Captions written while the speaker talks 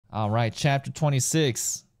All right, chapter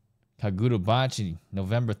 26. Kagurabachi,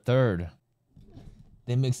 November 3rd.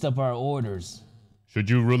 They mixed up our orders. Should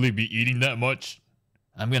you really be eating that much?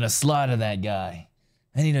 I'm gonna slaughter that guy.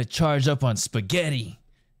 I need to charge up on spaghetti.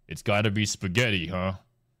 It's gotta be spaghetti, huh?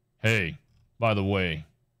 Hey, by the way.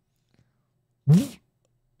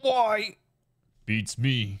 Why? Beats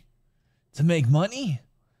me. To make money?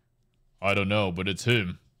 I don't know, but it's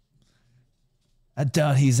him. I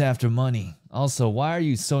doubt he's after money. Also, why are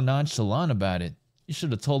you so nonchalant about it? You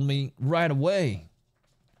should have told me right away.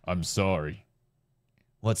 I'm sorry.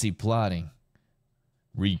 What's he plotting?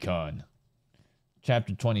 Recon.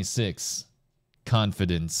 Chapter 26.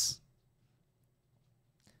 Confidence.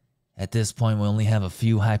 At this point, we only have a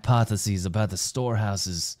few hypotheses about the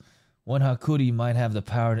storehouses. One Hakuri might have the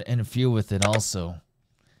power to interfere with it also.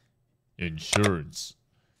 Insurance.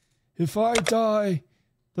 If I die,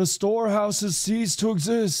 the storehouses cease to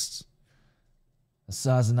exist. The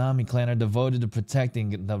Sazanami clan are devoted to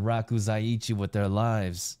protecting the Rakuzaichi with their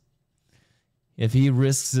lives. If he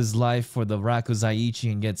risks his life for the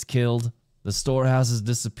Rakuzaichi and gets killed, the storehouses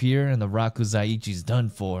disappear and the Rakuzaichi's done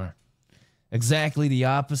for. Exactly the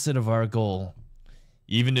opposite of our goal.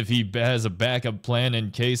 Even if he has a backup plan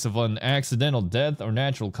in case of an accidental death or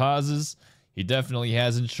natural causes, he definitely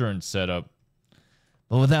has insurance set up.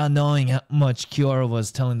 But without knowing how much Kiora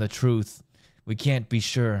was telling the truth, we can't be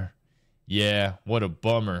sure. Yeah, what a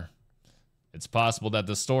bummer. It's possible that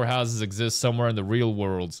the storehouses exist somewhere in the real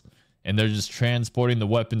world, and they're just transporting the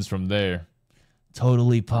weapons from there.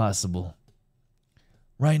 Totally possible.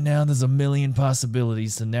 Right now, there's a million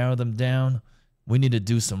possibilities. To narrow them down, we need to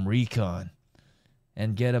do some recon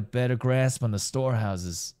and get a better grasp on the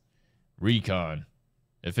storehouses. Recon.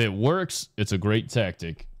 If it works, it's a great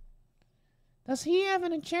tactic. Does he have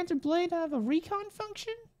an enchanted blade that have a recon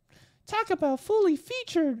function? Talk about fully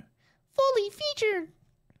featured. Fully featured.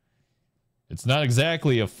 It's not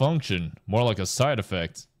exactly a function, more like a side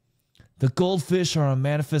effect. The goldfish are a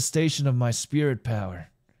manifestation of my spirit power.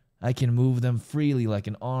 I can move them freely like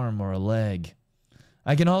an arm or a leg.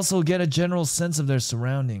 I can also get a general sense of their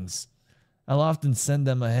surroundings. I'll often send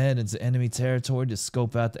them ahead into enemy territory to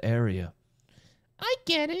scope out the area. I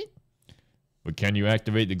get it. But can you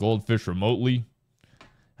activate the goldfish remotely?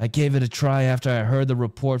 I gave it a try after I heard the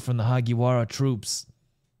report from the Hagiwara troops.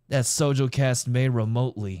 That Sojo cast made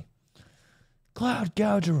remotely. Cloud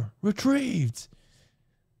Gouger retrieved.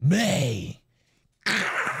 May.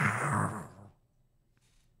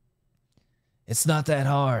 It's not that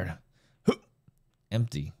hard.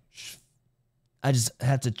 Empty. I just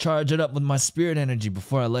have to charge it up with my spirit energy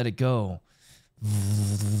before I let it go.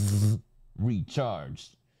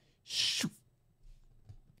 Recharged.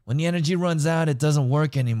 When the energy runs out, it doesn't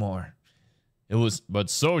work anymore. But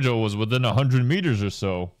Sojo was within 100 meters or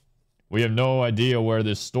so. We have no idea where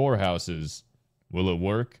this storehouse is. Will it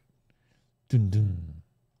work? Dun dun.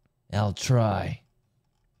 I'll try.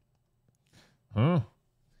 Huh?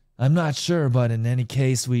 I'm not sure, but in any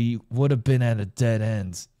case, we would have been at a dead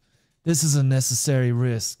end. This is a necessary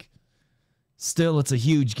risk. Still, it's a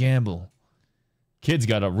huge gamble. Kid's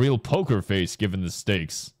got a real poker face given the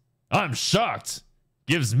stakes. I'm shocked.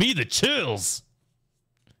 Gives me the chills.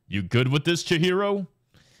 You good with this, Chihiro?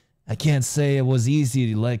 I can't say it was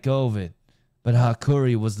easy to let go of it, but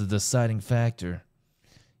Hakuri was the deciding factor.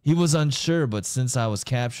 He was unsure, but since I was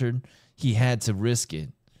captured, he had to risk it.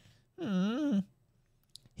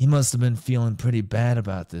 He must have been feeling pretty bad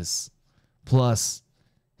about this. Plus,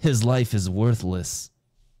 his life is worthless.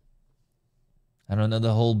 I don't know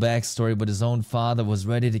the whole backstory, but his own father was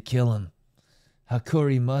ready to kill him.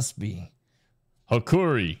 Hakuri must be.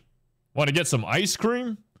 Hakuri, want to get some ice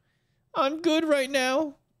cream? I'm good right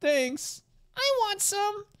now. Thanks. I want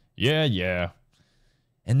some. Yeah.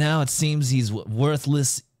 And now it seems he's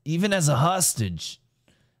worthless even as a hostage.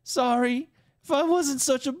 Sorry, if I wasn't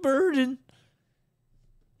such a burden.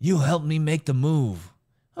 You helped me make the move.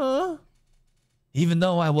 Huh? Even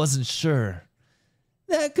though I wasn't sure.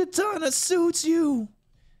 That katana suits you.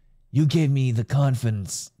 You gave me the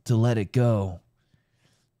confidence to let it go.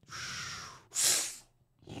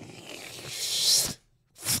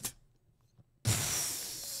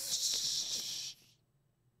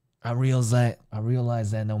 I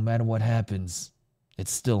realize that no matter what happens,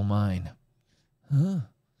 it's still mine. Huh?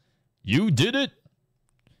 You did it?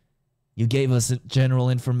 You gave us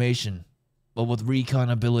general information, but with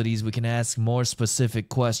recon abilities we can ask more specific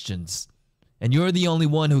questions. And you're the only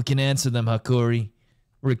one who can answer them, Hakuri.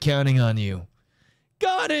 We're counting on you.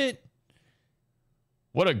 Got it!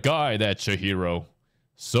 What a guy, that Chihiro.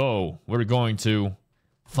 So, we're going to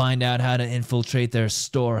find out how to infiltrate their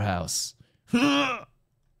storehouse.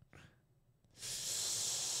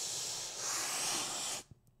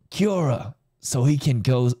 Kyura so he can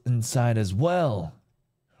go inside as well.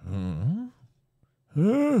 Huh?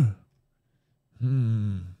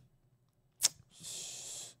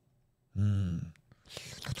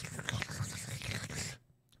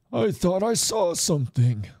 I thought I saw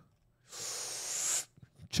something.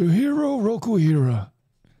 Chihiro Rokuhira.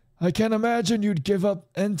 I can't imagine you'd give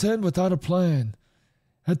up N10 without a plan.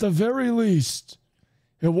 At the very least,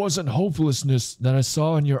 it wasn't hopelessness that I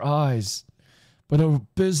saw in your eyes, but a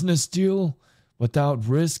business deal without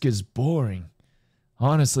risk is boring.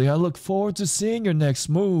 Honestly, I look forward to seeing your next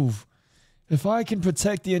move. If I can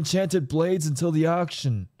protect the enchanted blades until the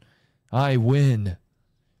auction, I win.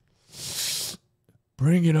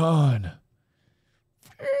 Bring it on.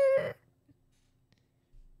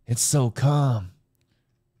 It's so calm.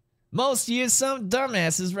 Most years, some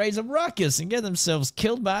dumbasses raise a ruckus and get themselves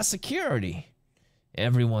killed by security.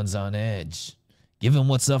 Everyone's on edge. Given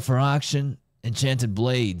what's up for auction, enchanted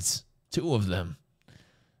blades. 2 of them.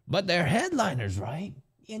 But they're headliners, right?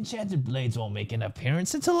 The enchanted blades won't make an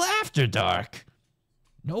appearance until after dark.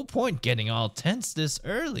 No point getting all tense this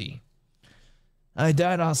early. I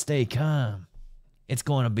doubt I'll stay calm. It's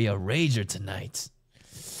going to be a rager tonight.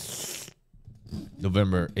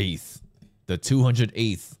 November 8th, the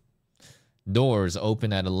 208th. Doors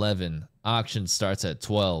open at 11. Auction starts at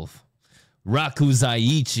 12.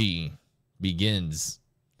 Rakuzaichi begins.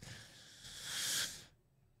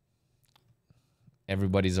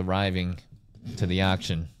 Everybody's arriving to the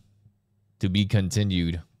auction. To be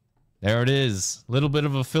continued. There it is. Little bit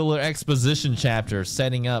of a filler exposition chapter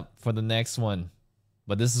setting up for the next one.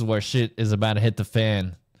 But this is where shit is about to hit the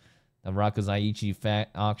fan. The Rakuzaichi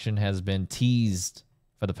auction has been teased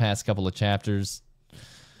for the past couple of chapters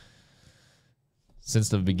since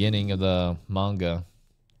the beginning of the manga.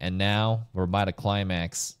 And now we're about to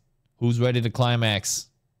climax. Who's ready to climax?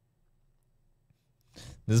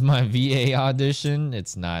 This is my VA audition.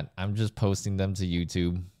 It's not. I'm just posting them to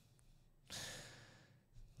YouTube.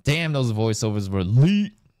 Damn, those voiceovers were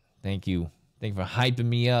elite. Thank you. Thank you for hyping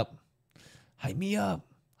me up. Hype me up.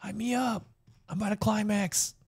 Hype me up. I'm about to climax.